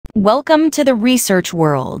Welcome to the research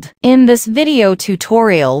world. In this video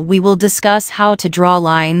tutorial, we will discuss how to draw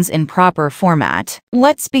lines in proper format.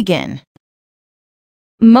 Let's begin.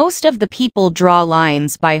 Most of the people draw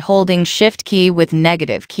lines by holding Shift key with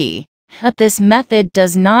negative key. But this method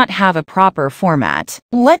does not have a proper format.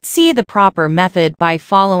 Let's see the proper method by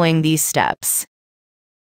following these steps.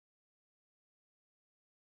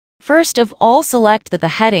 First of all, select the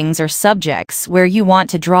headings or subjects where you want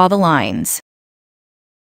to draw the lines.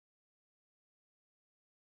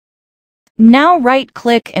 Now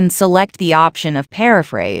right-click and select the option of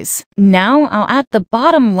Paraphrase. Now at the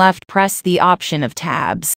bottom left, press the option of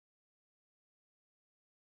Tabs.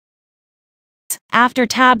 After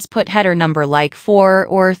Tabs, put header number like 4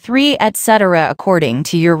 or 3, etc. according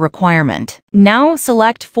to your requirement. Now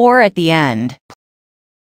select 4 at the end.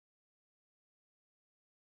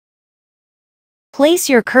 Place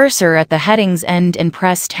your cursor at the heading's end and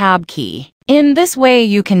press Tab key. In this way,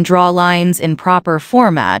 you can draw lines in proper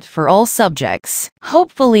format for all subjects.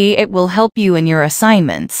 Hopefully, it will help you in your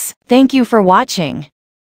assignments. Thank you for watching.